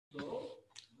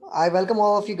I welcome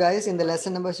all of you guys in the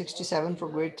lesson number 67 for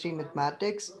grade 3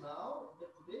 mathematics.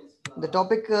 The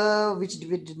topic which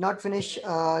we did not finish,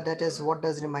 that is what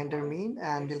does reminder mean,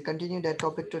 and we'll continue that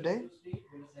topic today.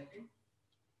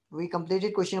 We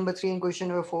completed question number 3 and question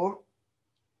number 4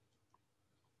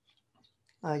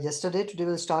 yesterday. Today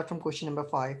we'll start from question number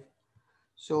 5.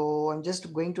 So I'm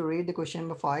just going to read the question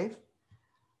number 5.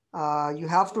 You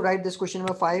have to write this question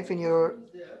number 5 in your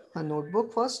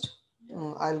notebook first.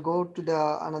 I'll go to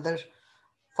the another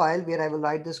file where I will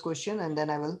write this question and then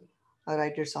I will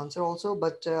write its answer also.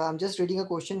 But I'm just reading a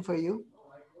question for you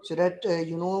so that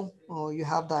you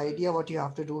have the idea what you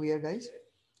have to do here, guys.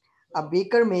 A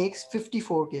baker makes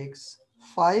 54 cakes.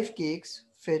 5 cakes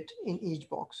fit in each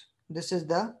box. This is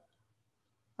the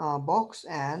box,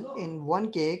 and in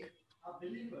one cake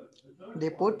they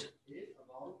put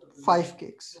 5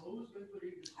 cakes.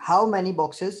 How many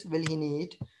boxes will he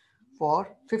need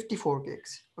for 54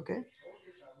 cakes? Okay.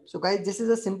 So guys, this is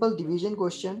a simple division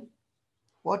question.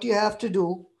 What you have to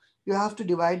do, you have to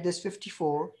divide this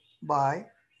 54 by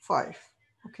 5.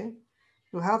 Okay.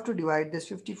 You have to divide this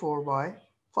 54 by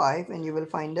 5 and you will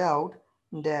find out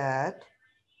that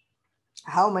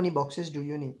how many boxes do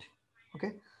you need.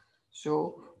 Okay.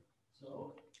 So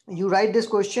you write this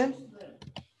question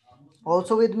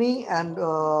also with me and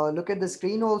look at the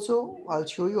screen also. I'll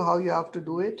show you how you have to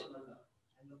do it.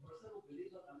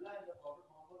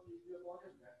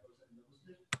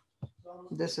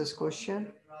 This is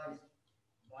question.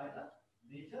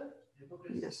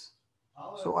 Yes.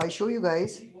 So I show you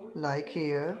guys like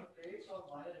here.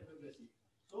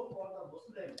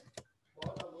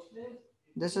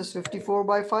 This is 54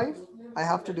 by 5. I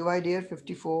have to divide here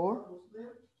 54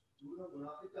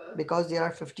 because there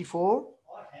are 54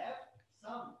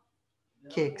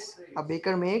 cakes. A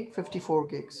baker make 54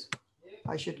 cakes.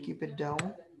 I should keep it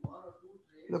down.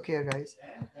 Look here, guys.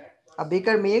 A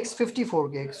baker makes 54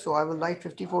 cakes. So I will write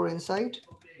 54 inside,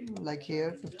 like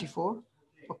here, 54.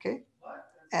 Okay.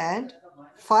 And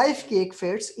 5 cake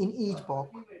fits in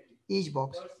each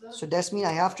box. So that's mean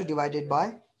I have to divide it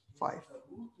by 5.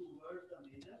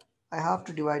 I have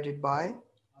to divide it by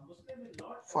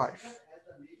 5.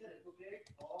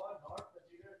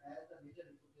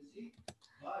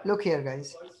 Look here,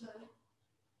 guys.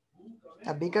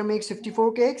 A baker makes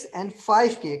 54 cakes and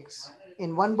 5 cakes.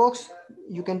 In one box,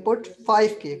 you can put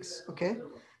 5 cakes, okay?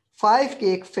 5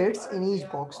 cake fits in each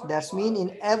box. That's mean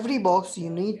in every box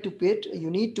you need to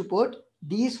put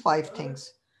these 5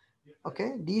 things.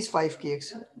 Okay, these 5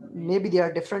 cakes. Maybe they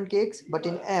are different cakes, but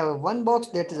in one box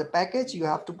that is a package, you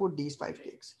have to put these 5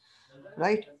 cakes,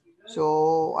 right?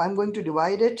 So I'm going to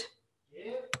divide it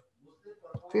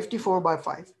 54 by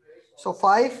 5. So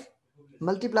 5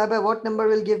 multiplied by what number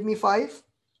will give me 5?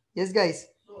 Yes, guys.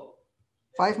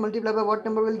 5 multiplied by what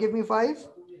number will give me 5?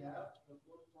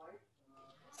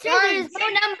 There is no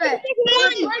number.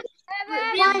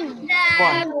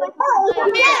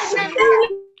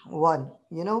 1.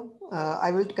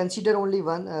 I will consider only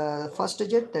one first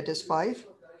digit, that is 5.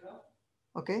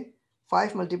 Okay,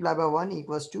 5 multiplied by 1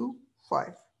 equals to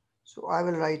 5. So I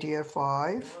will write here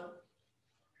 5,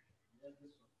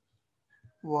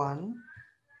 1,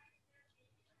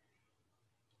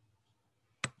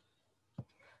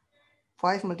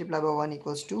 5 multiplied by 1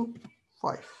 equals to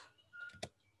 5.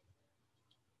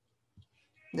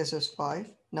 This is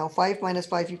 5. Now 5 minus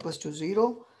 5 equals to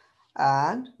 0.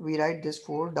 And we write this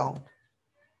 4 down.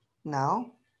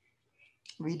 Now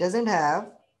we doesn't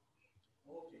have,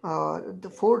 the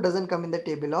 4 doesn't come in the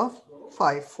table of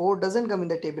 5. 4 doesn't come in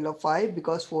the table of 5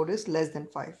 because 4 is less than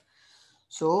 5.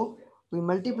 So we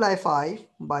multiply 5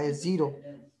 by 0.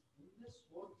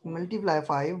 Multiply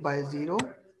 5 by 0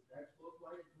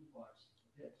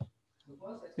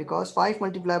 because 5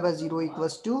 multiplied by 0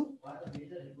 equals to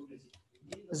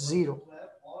 0.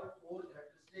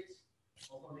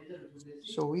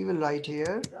 So we will write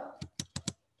here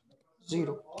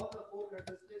 0.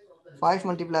 5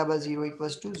 multiplied by 0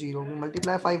 equals to 0. We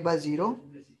multiply 5 by 0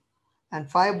 and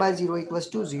 5 by 0 equals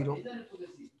to 0.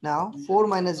 Now 4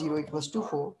 minus 0 equals to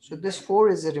 4. So this 4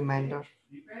 is a remainder.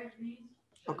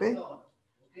 Okay.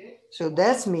 So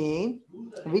that's mean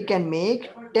we can make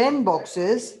 10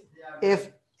 boxes if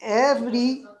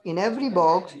in every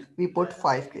box we put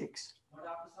 5 cakes.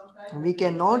 We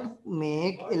cannot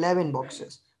make 11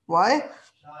 boxes. Why?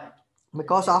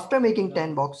 Because after making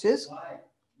 10 boxes,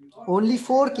 only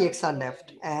 4 cakes are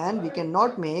left and we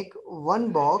cannot make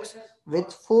one box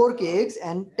with 4 cakes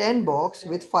and 10 box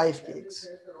with 5 cakes.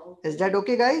 Is that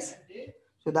okay, guys?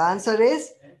 So the answer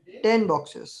is 10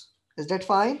 boxes. Is that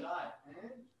fine?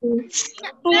 Yes,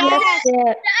 sir.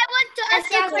 I want want to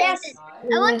ask a question.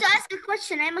 I want to ask a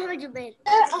question. I'm Muhammad Jubair.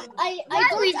 I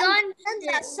don't we don't understand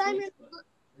the assignment.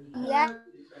 Yeah.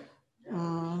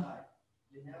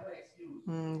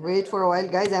 Wait for a while,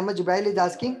 guys. Ahmed Jibrail is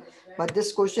asking, but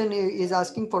this question is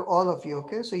asking for all of you.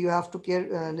 Okay, so you have to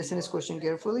listen this question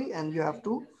carefully, and you have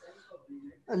to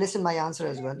listen my answer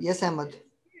as well. Yes, Ahmed.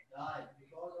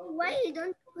 Why you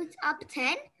don't put up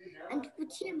 10 and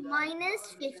put here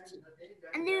minus 50,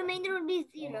 and the remainder will be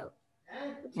 0.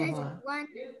 Which is 1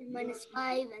 minus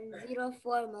 5 and 0,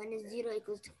 4 minus 0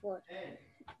 equals to 4.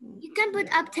 You can put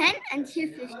up 10 and here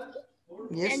 50.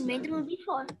 Yes. And remainder will be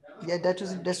 4. Yeah, that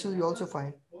will be also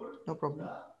fine. No problem.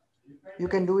 You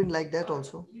can do it like that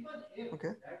also.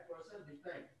 Okay.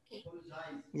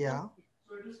 Yeah.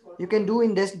 You can do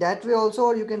in that way also,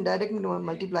 or you can directly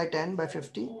multiply 10 by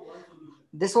 50.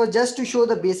 This was just to show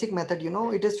the basic method,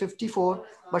 it is 54,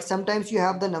 but sometimes you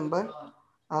have the number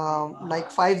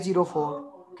like 504.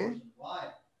 Okay.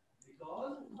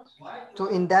 So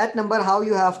in that number, how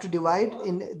you have to divide,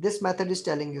 in this method is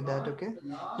telling you that, okay,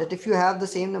 that if you have the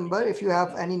same number, if you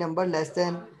have any number less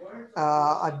than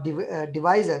a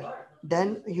divisor,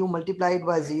 then you multiply it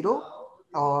by 0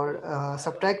 or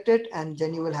subtract it, and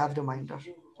then you will have remainder.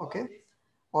 Okay.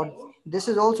 Or this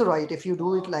is also right. If you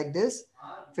do it like this,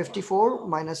 54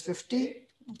 minus 50,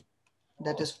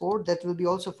 that is 4, that will be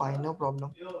also fine. No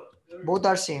problem. Both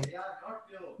are same.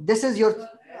 This is your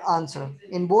answer.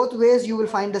 In both ways, you will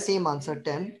find the same answer,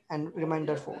 10 and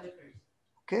remainder 4.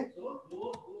 Okay.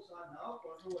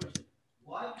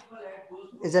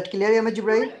 Is that clear, Ahmed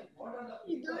Jibrail?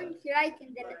 You don't write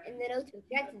in the notebook,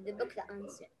 write in the book the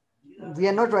answer. We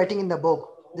are not writing in the book.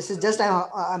 This is just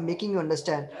I'm making you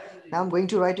understand. Now I'm going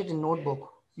to write it in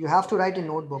notebook. You have to write in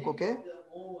notebook, okay?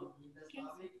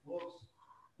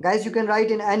 Guys, you can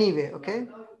write in any way, okay?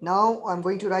 Now I'm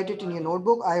going to write it in your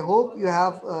notebook. I hope you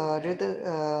have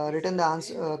written the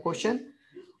answer question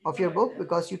of your book,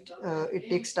 because it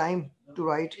takes time to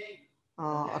write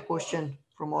a question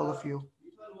from all of you.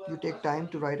 You take time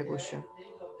to write a question.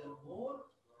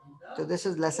 So this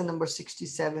is lesson number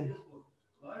 67.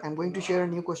 I'm going to share a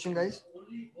new question, guys.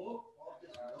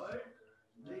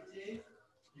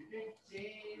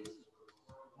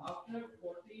 After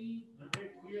 1400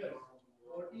 years,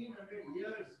 1400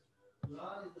 years,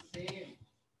 Quran is the same.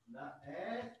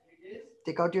 As it is.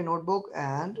 Take out your notebook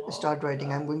and start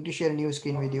writing. I'm going to share a new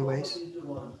screen with you guys.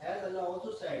 As Allah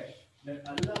also said, that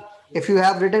Allah, if you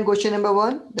have written question number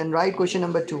 1, then write question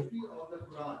number 2.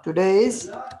 Today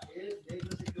is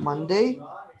Monday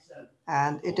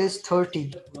and it is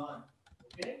 30.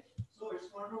 Okay, so it's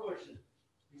controversial.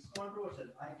 It's controversial.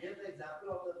 I gave the example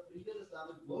of the previous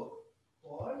Islamic book.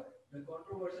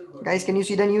 Guys, can you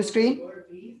see the new screen?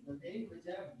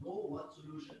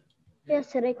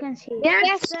 Yes, sir, I can see.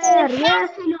 Yes, sir.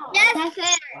 Yes, sir. Yes,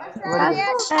 sir.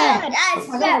 Yes, sir. Yes,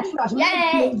 sir.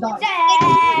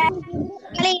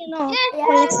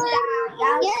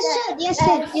 Yes,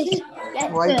 sir.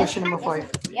 Yes, Why question number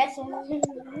 5? Yes, sir.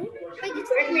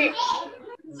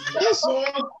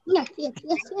 yes, yes.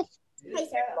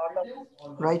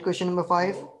 Right, question number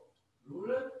 5.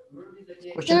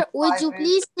 Sir, would you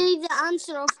please say the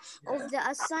answer of the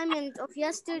assignment of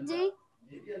yesterday?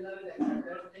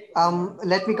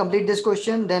 Let me complete this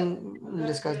question, then we'll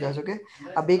discuss that. Okay.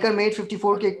 A baker made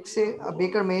 54 cakes. Say a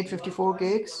baker made 54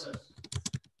 cakes.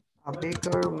 A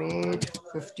baker made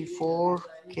 54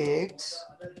 cakes.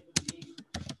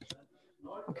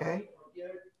 Okay.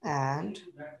 And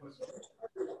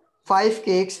 5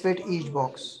 cakes fit each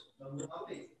box.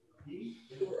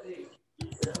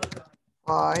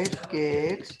 5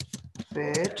 cakes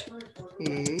fit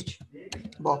each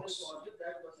box.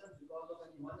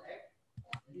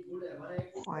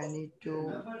 I need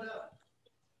to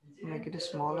make it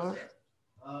smaller.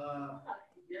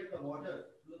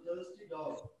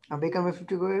 A baker with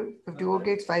 54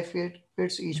 cakes, 5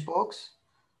 fits each box.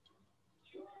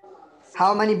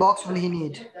 How many boxes will he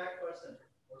need?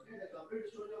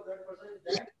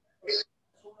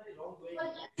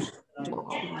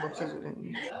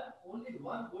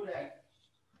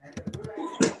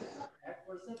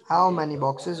 How many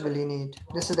boxes will he need?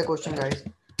 This is the question, guys.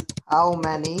 How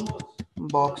many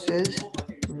boxes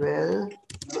will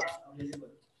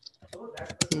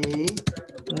he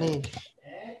need?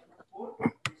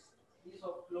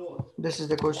 This is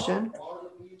the question.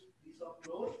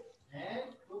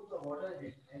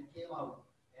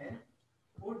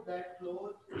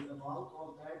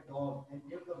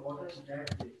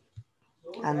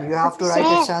 And you have to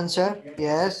write its answer.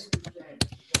 Yes.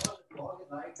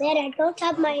 Sir, I don't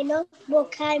have my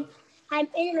notebook. I'm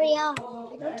in Riyadh.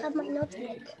 I don't have my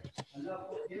notebook.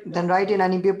 Then write in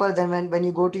any paper. Then when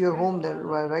you go to your home, then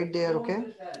write there,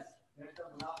 okay?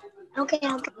 Okay.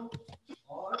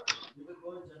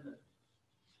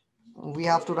 We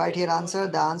have to write here answer.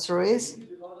 The answer is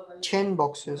 10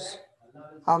 boxes.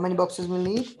 How many boxes we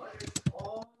need?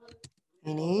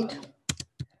 We need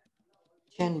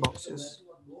 10 boxes.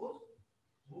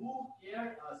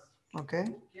 Okay.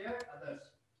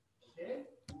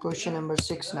 Question number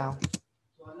 6 now.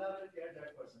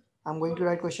 I'm going to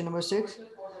write question number 6.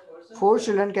 4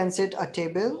 children can sit a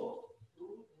table.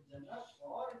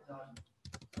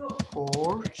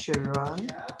 4 children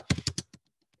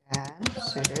can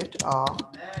sit a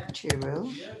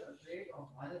table.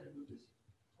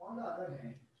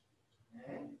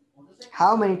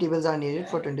 How many tables are needed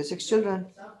for 26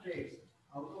 children?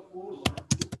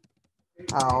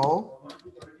 How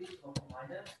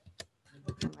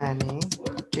many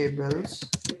tables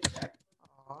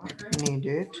are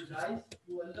needed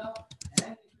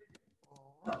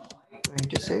for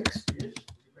 26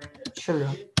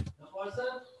 children?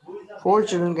 4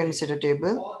 children can sit a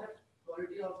table.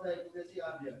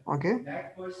 Okay.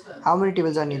 How many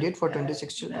tables are needed for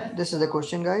 26 children? This is the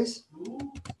question, guys.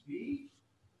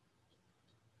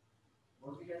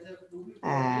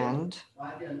 And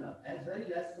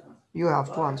you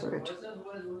have to answer it.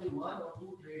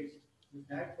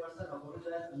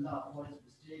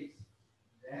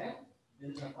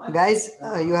 Guys,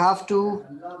 you have to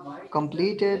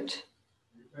complete it.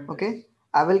 Okay.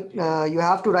 I will. You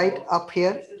have to write up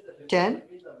here 10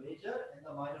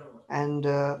 and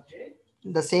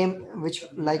the same which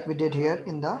like we did here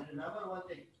in the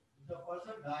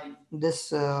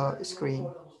this screen.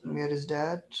 Where is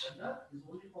that?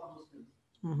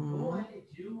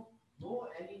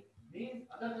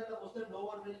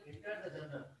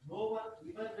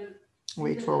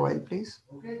 Wait for a while, please.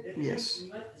 Yes.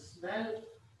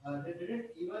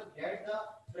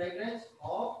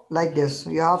 Like this.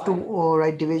 You have to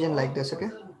write division like this,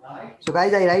 okay? So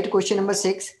guys, I write question number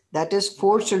 6. That is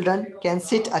 4 children can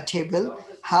sit a table.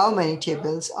 How many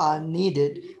tables are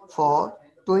needed for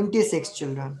 26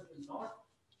 children?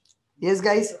 Yes,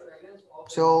 guys.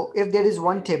 So if there is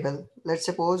one table, let's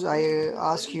suppose I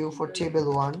ask you for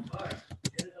table 1.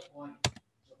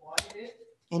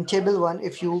 In table 1,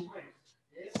 if you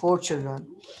 4 children,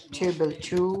 table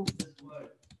 2,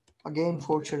 again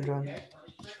 4 children,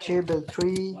 table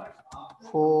 3,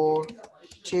 4,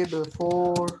 table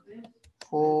 4,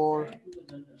 4,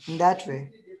 in that way,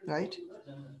 right?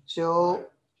 So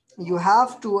you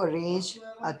have to arrange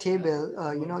a table,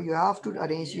 you have to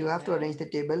arrange the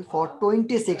table for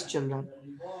 26 children,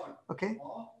 okay?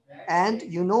 And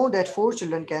you know that 4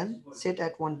 children can sit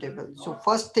at one table. So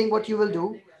first thing what you will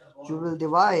do, you will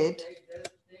divide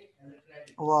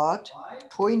what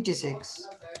 26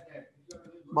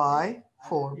 by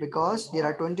 4, because there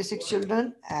are 26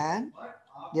 children and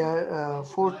there are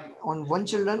 4 on one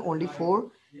children, only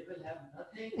 4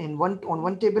 in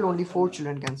one table, only 4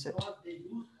 children can sit.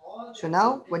 So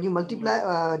now when you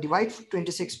multiply divide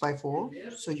 26 by 4,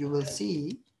 so you will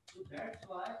see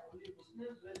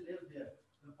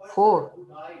 4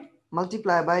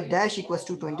 multiply by dash equals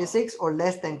to 26 or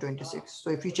less than 26. So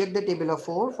if you check the table of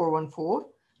 4, 4 1 4,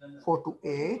 4 2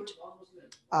 8,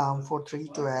 4 3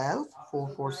 12, 4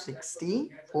 4 16,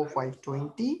 4 5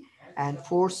 20, and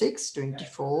 4 6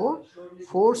 24,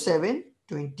 4 7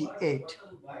 28.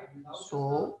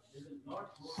 So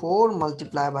 4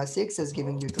 multiplied by 6 is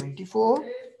giving you 24,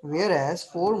 whereas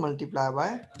 4 multiplied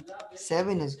by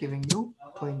 7 is giving you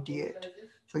 28.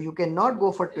 So you cannot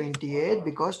go for 28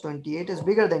 because 28 is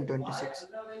bigger than 26.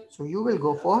 So you will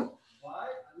go for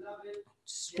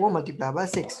 4 multiplied by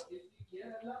 6.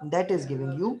 That is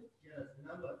giving you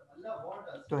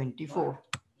 24.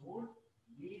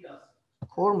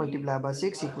 4 multiplied by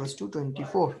 6 equals to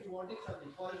 24.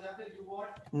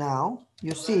 Now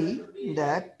you see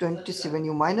that 27,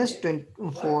 you minus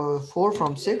 4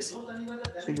 from 6,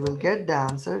 so you will get the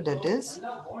answer, that is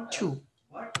 2.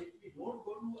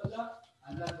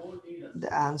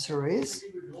 The answer is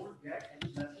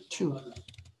 2.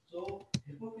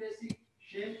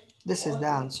 This is the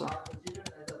answer.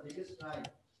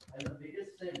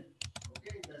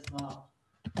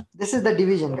 This is the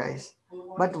division, guys.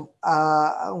 But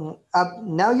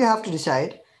now you have to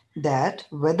decide that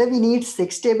whether we need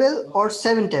 6 table or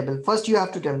 7 table. First you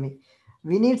have to tell me,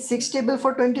 we need 6 table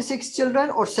for 26 children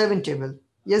or 7 table?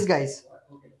 Yes, guys.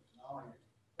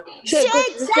 6,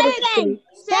 7,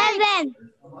 7.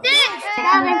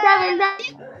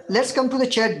 Let's come to the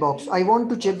chat box. I want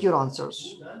to check your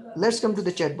answers. Let's come to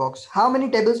the chat box. How many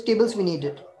tables we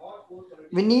needed?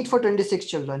 We need for 26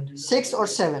 children, 6 or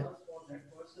 7?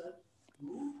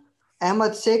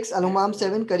 Ahmad 6, Al-Humam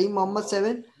 7, Kareem Muhammad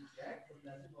 7,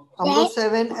 Amro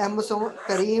 7,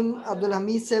 Kareem Abdul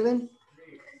Hamid 7,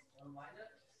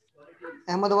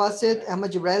 Ahmad Wasid,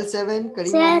 Ahmad Jibrail 7,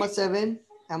 Kareem Muhammad 7,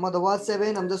 Ahmad Awad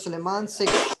 7, Hamza Suleiman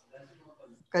 6,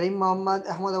 Kareem Muhammad,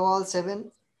 Ahmad Awad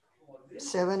 7,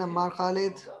 7, Ammar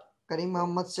Khalid, Kareem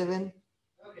Muhammad 7,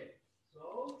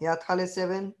 Yad Khalid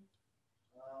 7,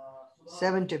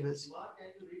 7 tables.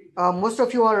 Most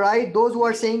of you are right. Those who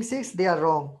are saying 6, they are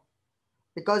wrong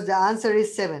because the answer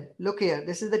is 7. Look here,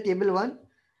 this is the table 1.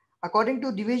 According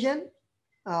to division,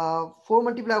 4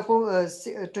 multiplied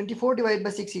 24 divided by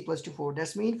 6 equals to 4.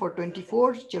 That means for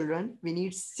 24 children, we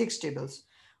need 6 tables.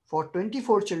 For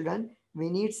 24 children, we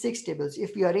need 6 tables.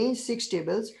 If we arrange 6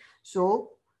 tables,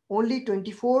 so only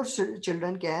 24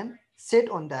 children can sit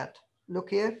on that.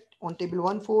 Look here on table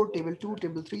 1, 4, table 2,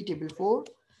 table 3, table 4,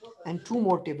 and 2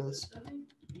 more tables.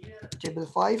 Table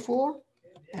 5, 4,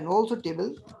 and also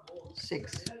table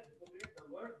 6.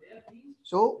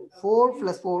 So 4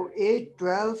 plus 4, 8,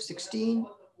 12, 16,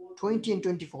 20, and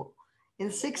 24.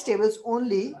 In 6 tables,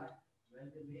 only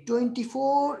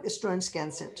 24 students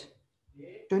can sit.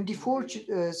 24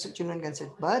 children can sit.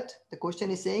 But the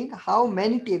question is saying how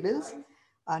many tables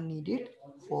are needed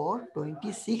for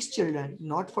 26 children,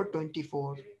 not for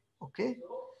 24. Okay.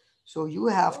 So you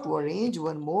have to arrange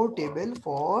one more table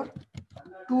for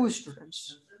 2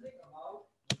 students.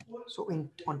 So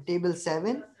on table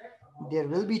 7, there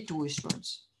will be 2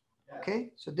 students.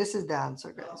 Okay, so this is the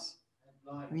answer, guys.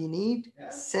 We need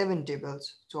 7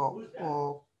 tables. So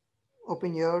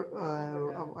open your,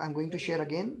 I'm going to share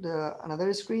again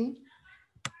another screen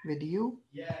with you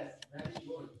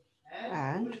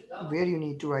and where you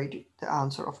need to write the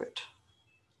answer of it.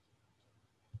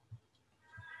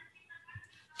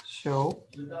 So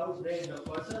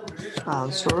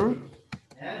answer,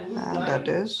 and that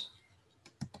is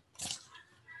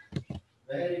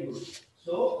very good.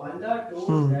 So Allah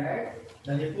told that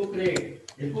the hypocrite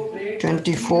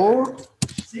 24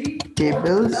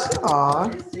 tables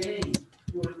are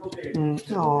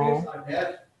no.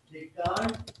 They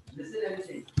can't listen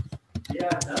anything. They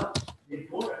are dumb. They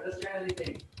don't understand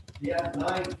anything. They are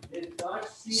blind. They can't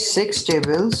see anything. 6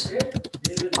 tables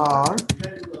are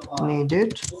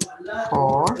needed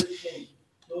for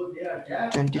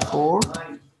 24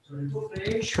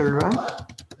 children,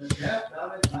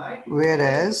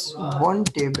 whereas 1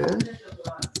 table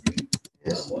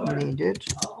is needed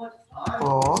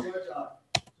for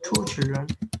 2 children.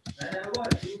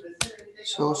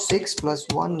 So 6 plus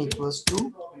 1 equals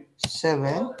to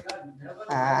 7,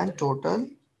 and total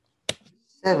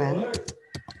 7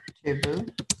 tables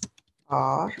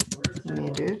are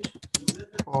needed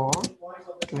for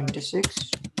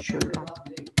 26 children.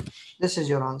 This is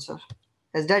your answer.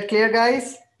 Is that clear,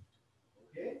 guys?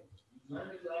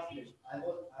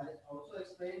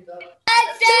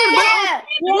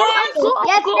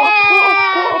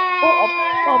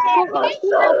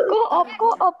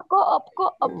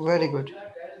 Very good.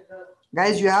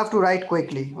 Guys, you have to write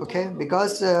quickly, okay?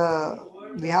 Because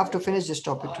we have to finish this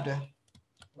topic today.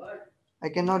 I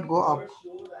cannot go up.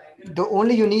 The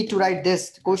only you need to write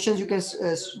this. Questions you can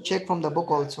check from the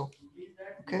book also.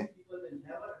 Okay.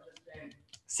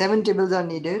 7 tables are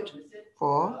needed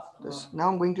for this. Now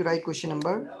I'm going to write question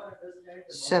number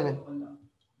 7.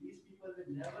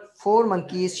 4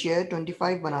 monkeys share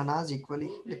 25 bananas equally.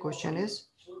 The question is,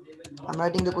 I'm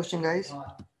writing the question, guys.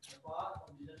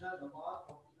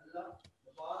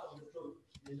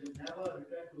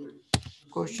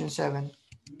 Question 7.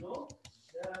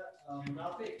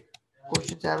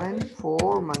 Question 7.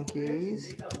 4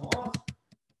 monkeys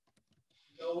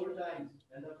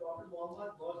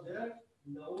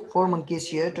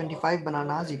share 25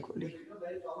 bananas equally.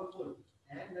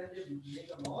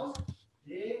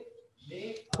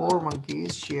 4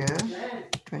 monkeys share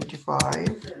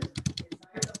 25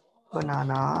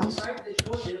 bananas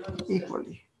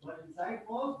equally.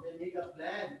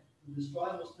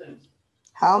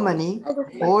 How many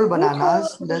whole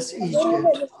bananas does each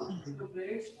get?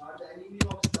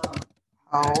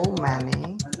 How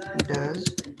many does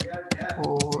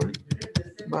whole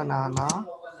banana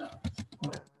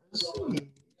does each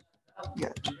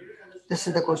get? This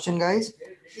is the question, guys.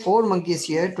 4 monkeys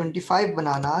share 25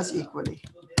 bananas equally.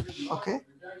 Okay.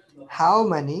 How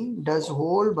many does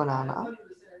whole banana?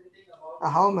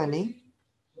 How many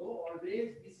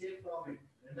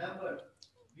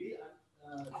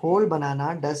whole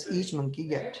banana does each monkey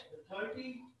get?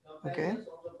 Okay.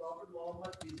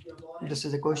 This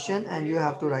is a question and you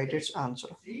have to write its answer.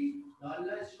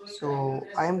 So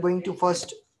I am going to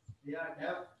first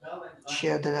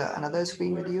share another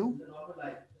screen with you.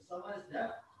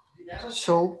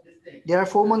 So There are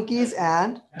 4 monkeys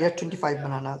and there are 25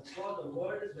 bananas.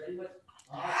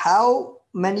 How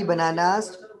many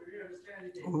bananas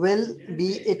will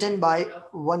be eaten by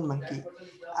one monkey?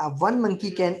 One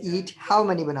monkey can eat how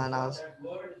many bananas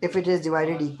if it is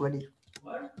divided equally?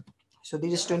 So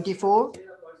this is 24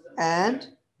 and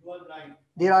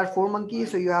there are 4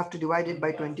 monkeys, so you have to divide it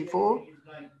by 24.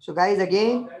 So guys,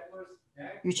 again,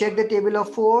 you check the table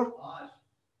of 4.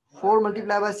 4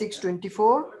 multiplied by 6,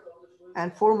 24,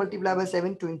 and 4 multiplied by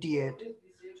 7, 28.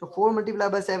 So 4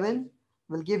 multiplied by 7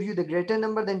 will give you the greater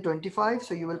number than 25.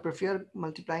 So you will prefer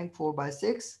multiplying 4 by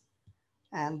 6,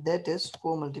 and that is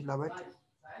 4 multiplied by 2.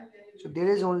 So there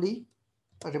is only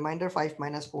a reminder, 5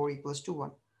 minus 4 equals to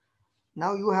 1.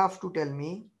 Now you have to tell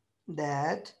me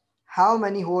that how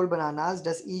many whole bananas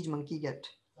does each monkey get?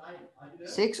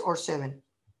 6 or 7?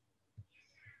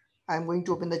 I'm going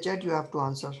to open the chat. You have to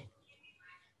answer.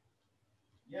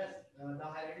 Yes, the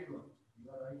highlighted one.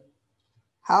 You are right.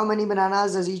 How many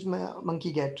bananas does each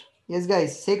monkey get? Yes,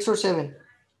 guys, 6 or 7?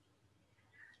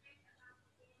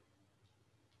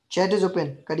 Chat is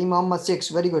open. Kareem Muhammad, 6.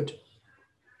 Very good.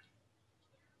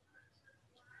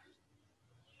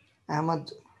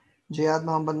 Ahmad Jayad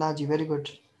Muhammad Naji, very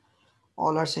good.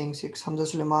 All are saying 6. Hamza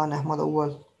Suleiman, Ahmad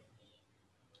Awal.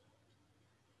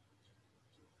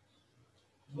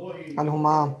 Al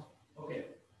Humam. Okay.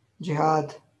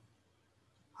 Jihad.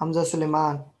 Hamza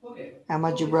Suleiman. Okay.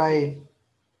 Ahmad Jibrail.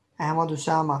 Ahmad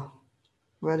Usama.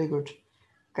 Very good.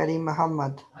 Kareem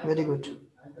Muhammad. Very good.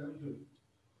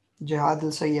 Jihad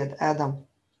Al Sayyed. Adam.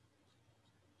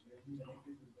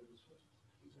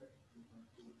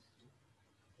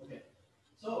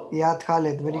 Iyad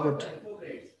Khalid. Very good.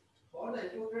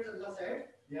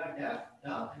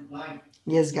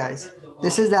 Yes, guys.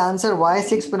 This is the answer. Why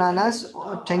 6 bananas?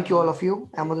 Thank you, all of you.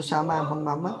 Ahmad Usama, Ahmad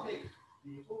Muhammad.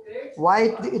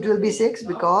 Why it will be 6?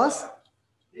 Because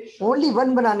only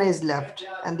 1 banana is left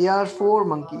and there are 4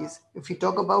 monkeys. If we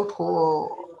talk about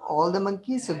all the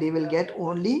monkeys, so they will get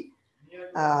only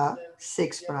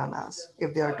 6 bananas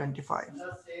if there are 25.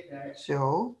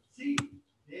 So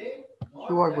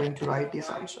you are going to write this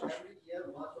answer.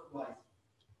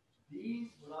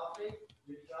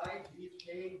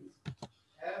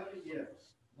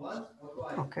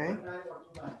 Okay.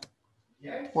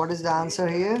 What is the answer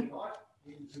here?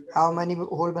 How many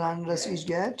whole bananas each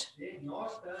get?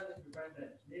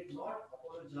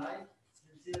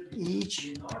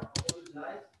 Each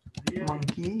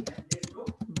monkey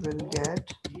will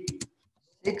get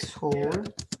 6 whole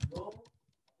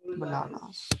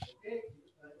bananas.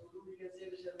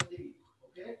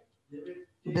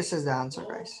 This is the answer,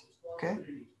 guys. Okay.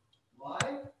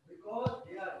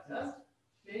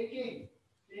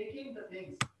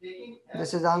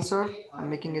 This is the answer. I'm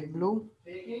making it blue.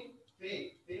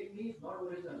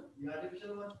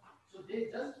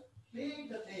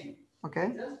 Okay.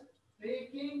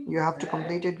 You have to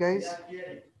complete it, guys.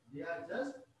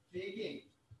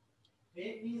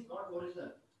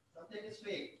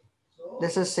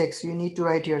 This is 6. You need to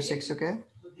write here 6, okay?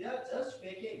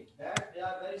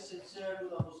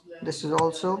 This is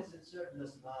also.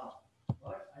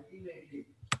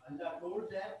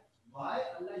 Why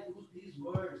Allah used these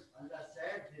words? Allah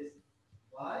said this.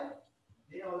 Why?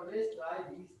 They always try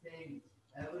these things.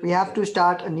 We have to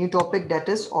start a new topic, that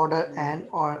is order and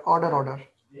order.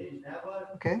 They never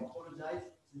apologize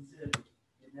sincerely.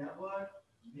 They never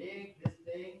make this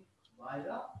thing by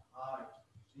the heart.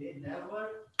 They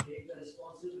never take the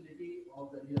responsibility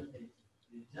of the real thing.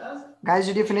 They just, guys,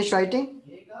 did you finish writing?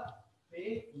 Make a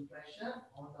fake impression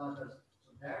on the others.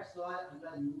 That's why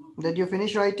Allah used. Did you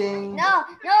finish writing? No,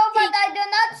 but I do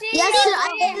not see. Yes, sir. I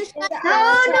finished.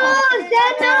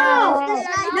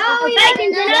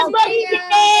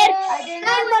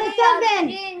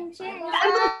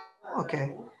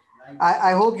 Okay.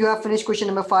 I hope you have finished question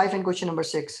number 5 and question number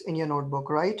 6 in your notebook,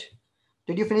 right?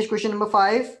 Did you finish question number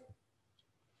 5?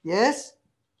 Yes?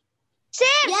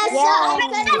 Yes,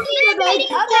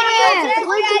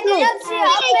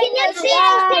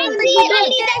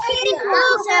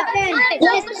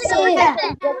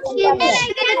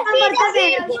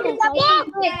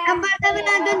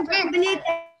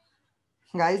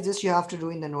 Guys, this you have to do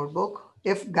in the notebook.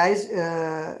 If guys,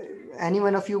 any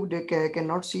one of you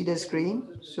cannot see the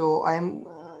screen, so I'm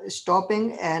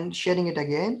stopping and sharing it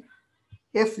again.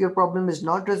 If your problem is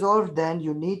not resolved, then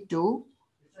you need to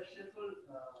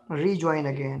rejoin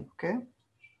again. Okay,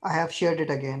 I have shared it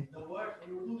again.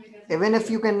 Even if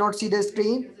you cannot see the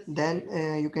screen, then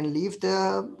you can leave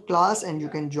the class and you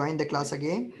can join the class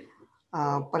again.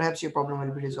 Perhaps your problem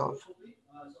will be resolved.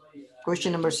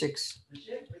 Question number 6.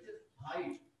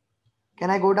 Can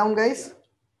I go down, guys?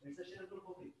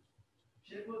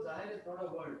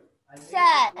 Sir,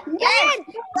 yes.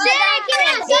 Sir, I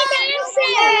cannot see the answer.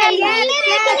 Sir, I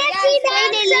cannot see the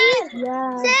answer.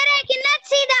 Sir, I cannot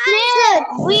see the answer.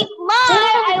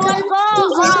 I will go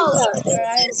out.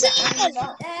 Sir, you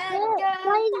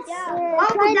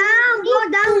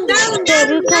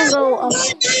can go up.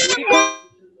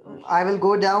 I will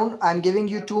go down. I'm giving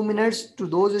you 2 minutes to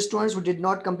those students who did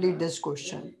not complete this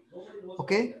question.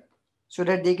 Okay? So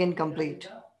that they can complete.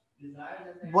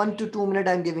 1 to 2 minutes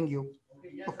I'm giving you.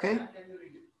 Okay?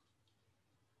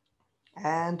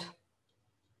 And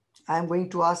I'm going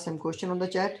to ask some question on the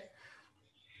chat.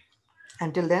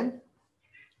 Until then,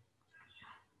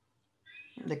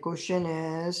 the question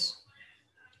is,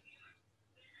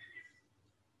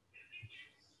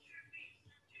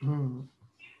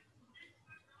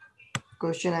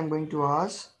 question I'm going to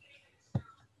ask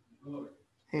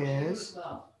is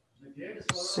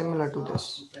similar to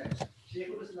this.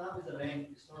 Sheikhul Islam is a rank,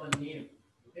 it's not a name.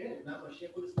 Okay, remember,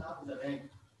 Sheikhul Islam is a rank.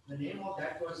 The name of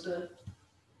that person.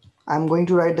 I'm going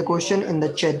to write the question in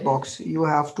the chat box. You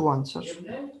have to answer. The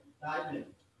rank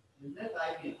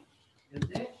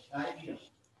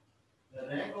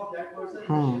of that person is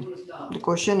Sheikhul Islam. The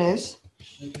question is,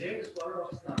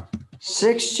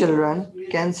 6 children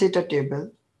can sit at a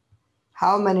table.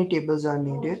 How many tables are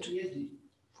needed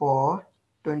for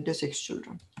 26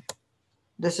 children?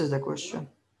 This is the question.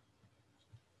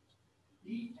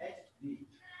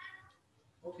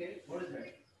 Okay, what is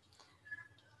that?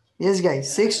 Yes,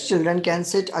 guys, 6 children can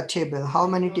sit at a table. How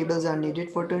many tables are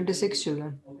needed for 26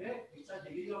 children? Okay, it's a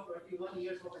degree of 21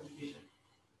 years of education.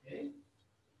 Okay.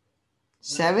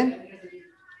 7?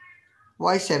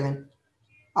 Why 7?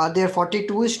 Are there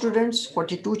 42 students,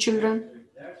 42 children?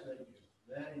 That's very good.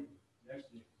 Very good. That's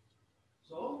good.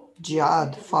 So,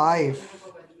 Jihad,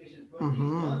 5.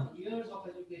 Years of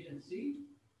education. See?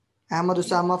 Ahmad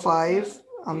Usama, 5.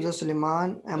 Hamza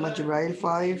Suleiman, Ahmad Jibrail,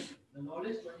 5.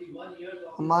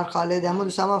 Ammar Khalid, Ahmad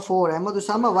Usama, 4. Ahmad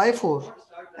Usama, why 4?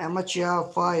 Ahmad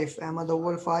Shihab, 5. Ahmad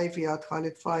Awal, 5. Yad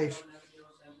Khalid, 5.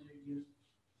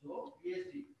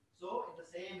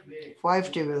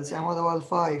 5 tables. Ahmad Awal,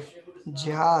 5.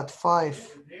 Jihad,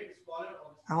 5.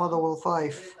 Ahmad Awal,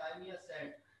 5.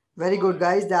 Very good,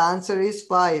 guys. The answer is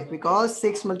 5 because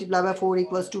 6 multiplied by 4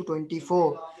 equals to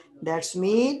 24. That's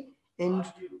mean in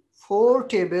 4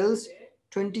 tables,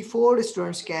 24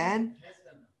 students can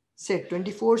sit.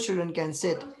 24 children can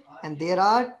sit. And there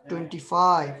are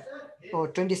 25 or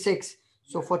 26.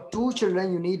 So for 2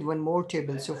 children, you need 1 more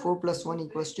table. So 4 plus 1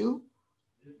 equals to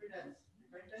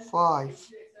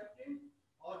 5.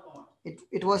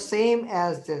 It was same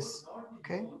as this.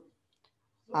 Okay.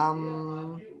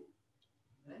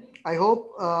 I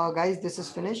hope, guys, this is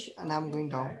finished and I'm going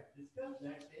down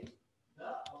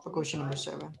for question number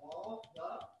 7.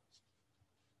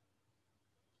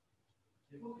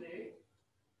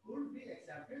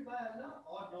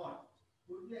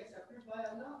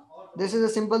 This is a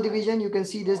simple division. You can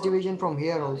see this division from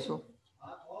here also.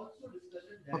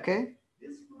 Okay.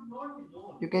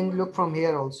 You can look from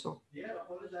here also.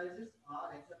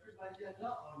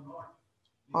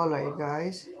 All right,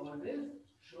 guys.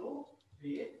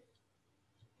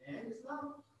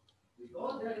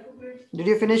 Did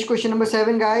you finish question number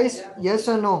 7, guys? Yes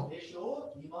or no?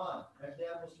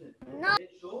 No.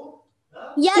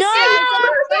 Yes, No, sir. I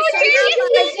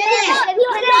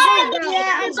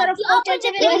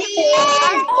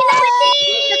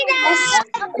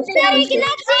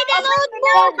cannot see the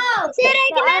notebook. Sir, I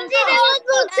cannot see the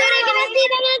notebook. Sir, I cannot see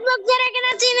the notebook. Sir, I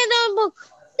cannot see the notebook.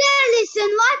 Sir, listen,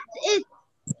 what is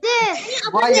this?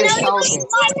 Why you shouting? I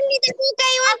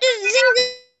want to see the...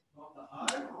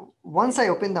 Once I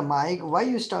open the mic, why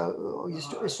you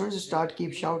students start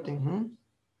keep shouting?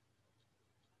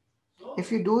 If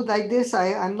you do like this,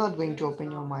 I'm not going to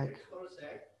open your mic.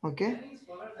 Okay.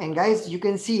 And guys, you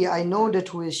can see, I know that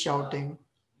who is shouting.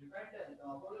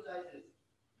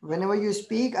 Whenever you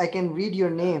speak, I can read your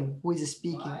name, who is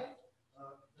speaking.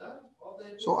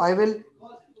 So I will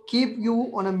keep you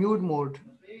on a mute mode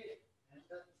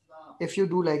if you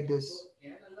do like this.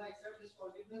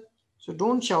 So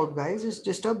don't shout, guys. It's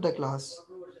disturb the class.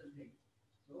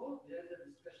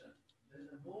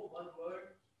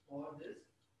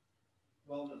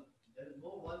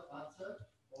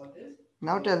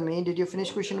 Now tell me, did you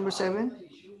finish question number 7?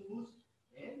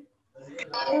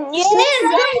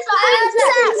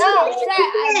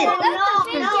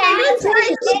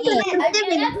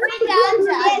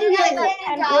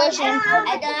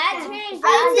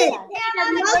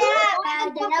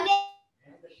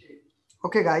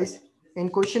 Okay, guys. In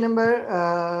question number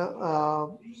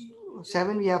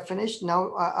 7, we have finished.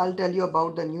 Now I'll tell you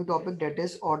about the new topic, that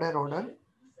is order.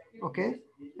 Okay.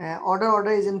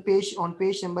 Order is on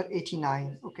page number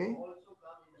 89. Okay.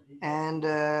 And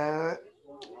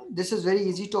this is very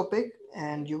easy topic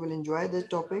and you will enjoy this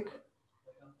topic.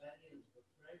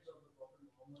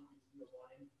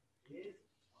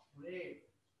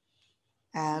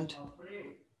 And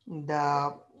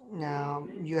the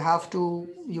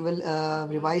you will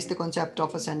revise the concept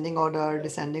of ascending order,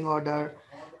 descending order,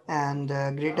 and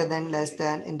greater than, less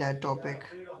than in that topic.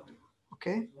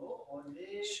 Okay,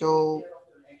 so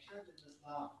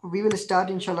we will start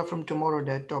inshallah from tomorrow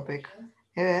that topic.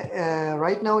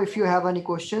 Right now, if you have any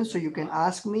questions, so you can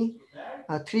ask me.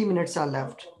 3 minutes are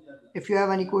left. If you have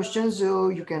any questions, so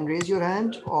you can raise your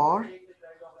hand or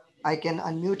I can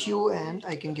unmute you and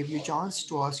I can give you a chance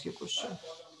to ask your question.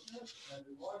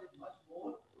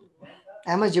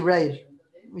 Ahmad Jibrail,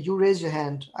 you raised your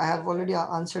hand. I have already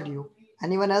answered you.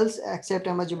 Anyone else except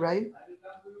Ahmad Jibrail?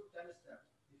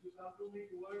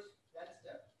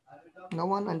 No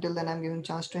one? Until then, I'm giving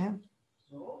chance to him.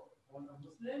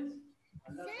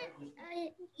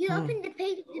 You open the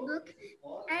page of the book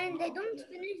and I don't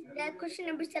finish the question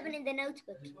number 7 in the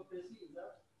notebook.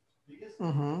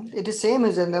 It is same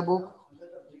as in the book.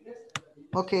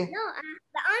 Okay. No,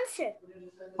 the answer.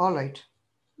 All right.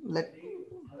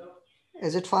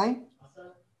 Is it fine?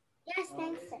 Yes,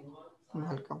 thanks, sir.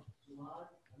 Welcome.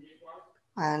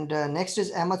 And next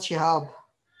is Ahmad Shihab.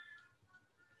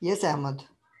 Yes, Ahmad.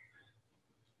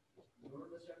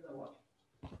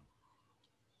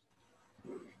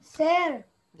 Sir.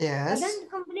 Yes. I don't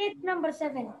complete number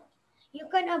 7. You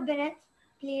can open it,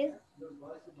 please.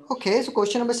 Okay, so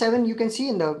question number 7 you can see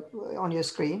in the on your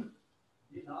screen.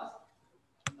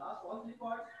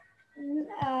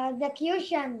 The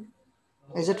question.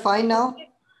 Is it fine now?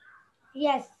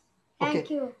 Yes. Thank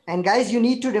Okay. you. And guys, you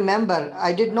need to remember,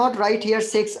 I did not write here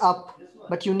 6 up,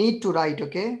 but you need to write,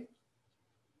 okay?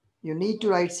 You need to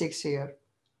write 6 here.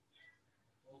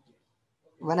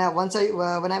 When I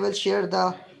will share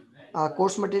the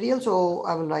course material, so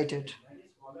I will write it.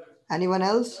 Anyone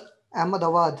else? Ahmad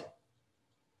Awad.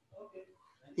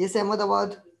 Yes, Ahmad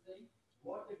Awad.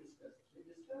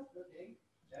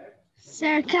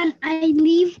 Sir, can I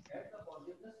leave?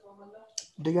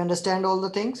 Do you understand all the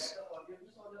things?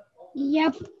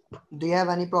 Yep. Do you have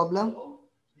any problem?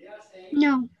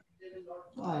 No.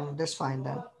 Oh, that's fine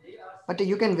then. But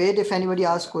you can wait if anybody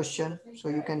asks question, so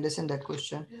you can listen that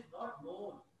question.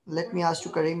 Let me ask to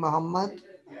Kareem Muhammad.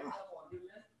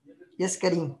 Yes,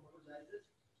 Kareem.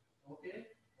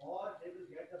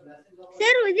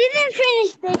 Sir, we didn't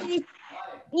finish the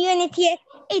unit yet.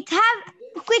 It have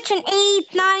question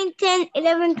 8, 9, 10,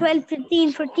 11, 12,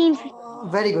 15, 14,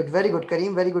 15. Very good,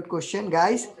 Kareem. Very good question,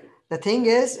 guys. The thing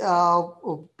is,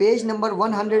 page number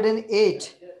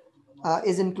 108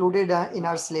 is included in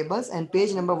our syllabus, and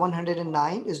page number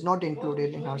 109 is not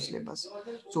included in our syllabus.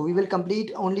 So we will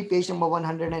complete only page number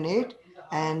 108,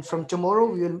 and from tomorrow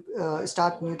we will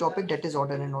start new topic, that is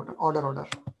order and order.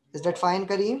 Is that fine,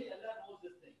 Kareem?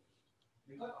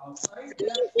 You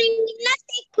will not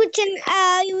take question.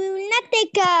 You will not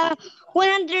take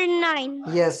 109.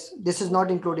 Yes, this is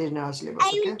not included in our syllabus.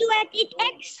 I will do it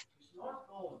X.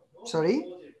 Sorry?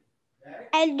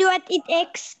 I'll do it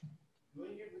X.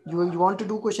 You want to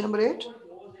do question number 8?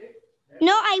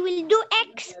 No, I will do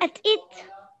X at it.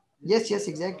 Yes,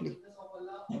 exactly.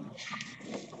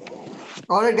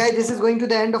 All right, guys, this is going to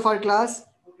the end of our class.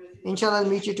 Inshallah, I'll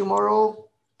meet you tomorrow.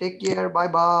 Take care.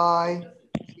 Bye-bye.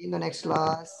 See you in the next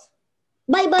class.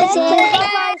 Bye-bye, sir.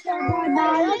 Bye-bye,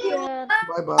 sir.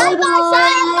 Bye-bye.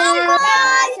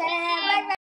 Bye-bye.